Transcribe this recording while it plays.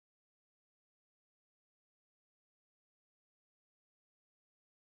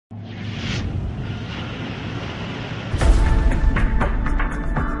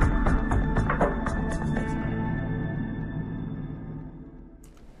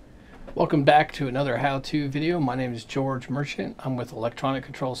Welcome back to another how-to video. My name is George Merchant. I'm with Electronic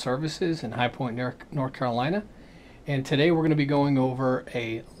Control Services in High Point, North Carolina. And today we're going to be going over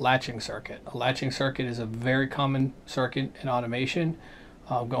a latching circuit. A latching circuit is a very common circuit in automation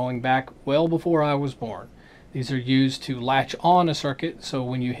going back well before I was born. These are used to latch on a circuit, so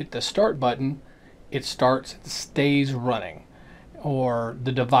when you hit the start button, it starts, it stays running. Or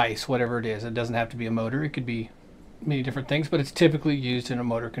the device, whatever it is. It doesn't have to be a motor, it could be many different things, but it's typically used in a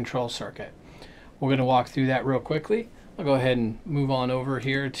motor control circuit. We're going to walk through that real quickly. I'll go ahead and move on over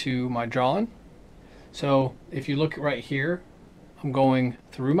here to my drawing. So if you look right here, I'm going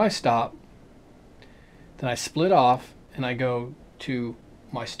through my stop, then I split off and I go to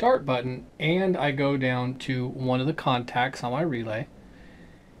my start button and I go down to one of the contacts on my relay.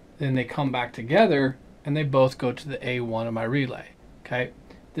 Then they come back together and they both go to the A1 of my relay. Okay.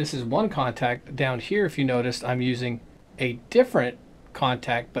 This is one contact. Down here, if you noticed, I'm using a different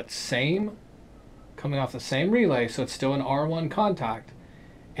contact, but same, coming off the same relay, so it's still an R1 contact,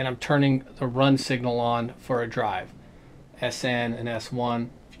 and I'm turning the run signal on for a drive. SN and S1,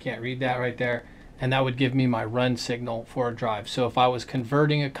 if you can't read that right there, and that would give me my run signal for a drive. So if I was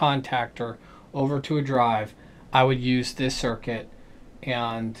converting a contactor over to a drive, I would use this circuit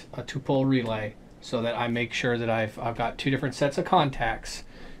and a 2-pole relay so that I make sure that I've got two different sets of contacts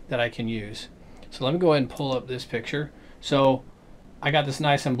that I can use. So let me go ahead and pull up this picture. So I got this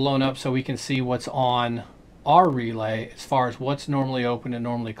nice and blown up so we can see what's on our relay as far as what's normally open and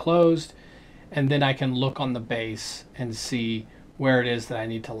normally closed, and then I can look on the base and see where it is that I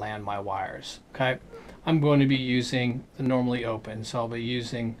need to land my wires. Okay, I'm going to be using the normally open, so I'll be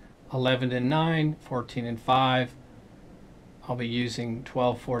using 11 and 9, 14 and 5. I'll be using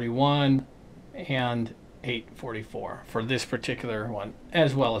 1241 and 844 for this particular one,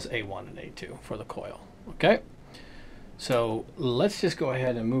 as well as A1 and A2 for the coil. Okay, so let's just go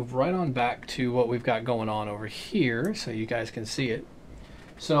ahead and move right on back to what we've got going on over here so you guys can see it.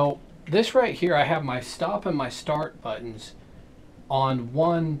 So this right here, I have my stop and my start buttons on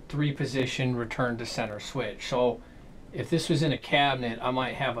one 3-position return to center switch. So if this was in a cabinet, I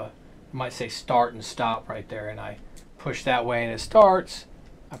might say start and stop right there, and I push that way and it starts,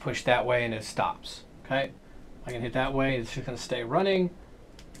 I push that way and it stops. Okay, I can hit that way, it's just going to stay running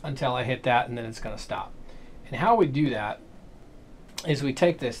until I hit that, and then it's going to stop. And how we do that is we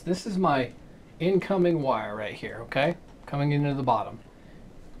take this is my incoming wire right here, okay, coming into the bottom.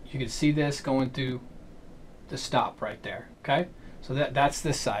 You can see this going through the stop right there. Okay, so that's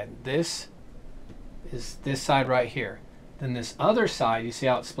this side. This is this side right here. Then this other side, you see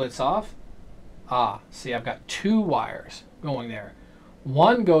how it splits off? See, I've got 2 wires going there.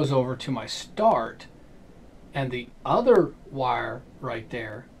 One goes over to my start, and the other wire right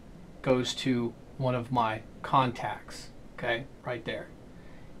there goes to one of my contacts, okay, right there.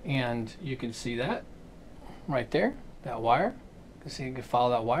 And you can see that right there, that wire. You can see, you can follow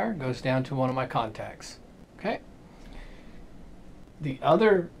that wire, goes down to one of my contacts, okay. The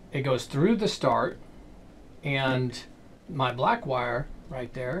other, it goes through the start, and my black wire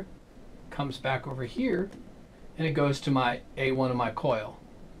right there comes back over here, and it goes to my A1 of my coil,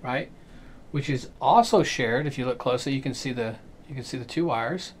 right? Which is also shared. If you look closely, you can see the 2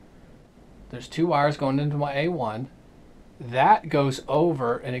 wires. There's 2 wires going into my A1. That goes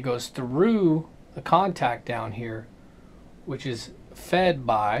over and it goes through the contact down here, which is fed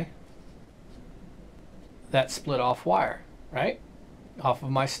by that split off wire, right? Off of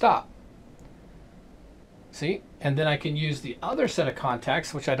my stop. See? And then I can use the other set of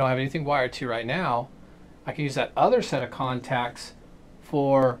contacts, which I don't have anything wired to right now. I can use that other set of contacts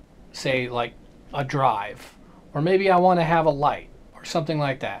for, say, like a drive, or maybe I want to have a light or something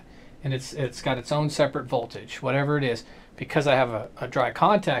like that, and it's got its own separate voltage, whatever it is. Because I have a dry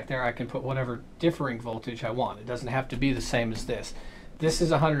contact there, I can put whatever differing voltage I want. It doesn't have to be the same as this. This is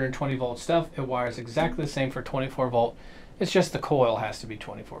 120 volt stuff. It wires exactly the same for 24 volt. It's just the coil has to be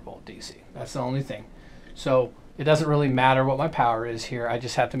 24 volt DC. That's the only thing. So it doesn't really matter what my power is here. I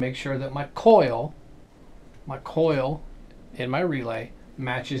just have to make sure that my coil in my relay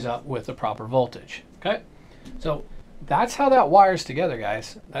matches up with the proper voltage. Okay, so that's how that wires together,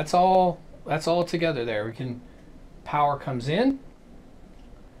 guys. That's all together there. We can, power comes in,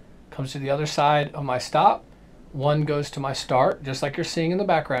 comes to the other side of my stop. One goes to my start, just like you're seeing in the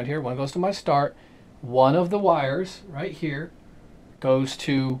background here. One goes to my start. One of the wires right here goes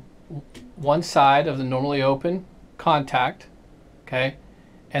to one side of the normally open contact, okay,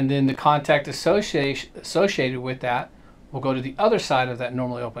 and then the contact associated with that will go to the other side of that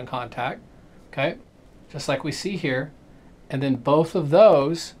normally open contact, okay, just like we see here. And then both of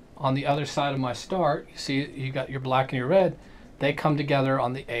those on the other side of my start, you see you got your black and your red, they come together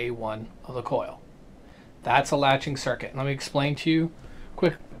on the A1 of the coil. That's a latching circuit. Let me explain to you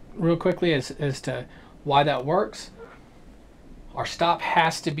real quickly as to why that works. Our stop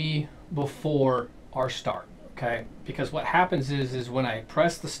has to be before our start, okay? Because what happens is when I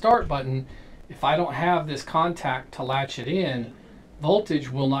press the start button, if I don't have this contact to latch it in,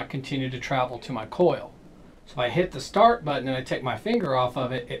 voltage will not continue to travel to my coil. So if I hit the start button and I take my finger off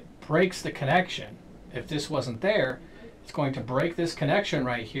of it, it breaks the connection. If this wasn't there, it's going to break this connection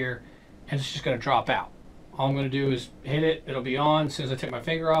right here, and it's just going to drop out. All I'm going to do is hit it, it'll be on. As soon as I take my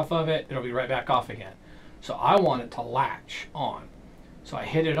finger off of it, it'll be right back off again. So I want it to latch on. So I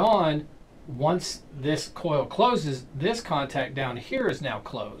hit it on. Once this coil closes, this contact down here is now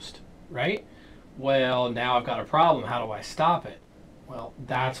closed, right? Well, now I've got a problem. How do I stop it? Well,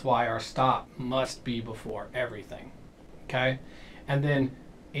 that's why our stop must be before everything, okay? And then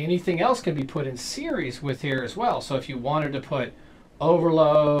anything else can be put in series with here as well. So if you wanted to put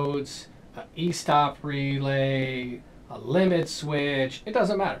overloads, an e-stop relay, a limit switch, it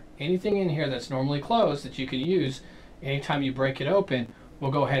doesn't matter. Anything in here that's normally closed that you can use anytime you break it open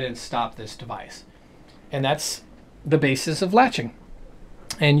will go ahead and stop this device. And that's the basis of latching.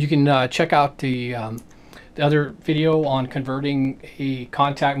 And you can check out the other video on converting a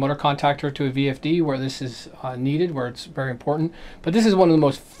motor contactor to a VFD where this is needed, where it's very important. But this is one of the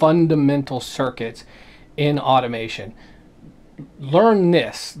most fundamental circuits in automation. Learn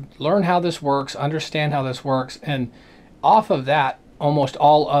this, learn how this works, understand how this works, and off of that, almost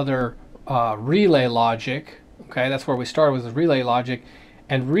all other relay logic, okay, that's where we started with the relay logic,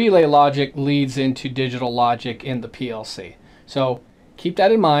 and relay logic leads into digital logic in the PLC. So keep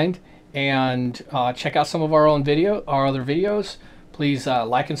that in mind, and check out some of our other videos. Please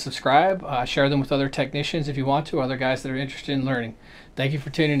like and subscribe, share them with other technicians if you want to, other guys that are interested in learning. Thank you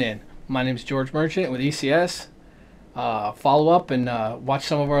for tuning in. My name is George Merchant with ECS. Follow up and watch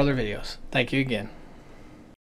some of our other videos. Thank you again.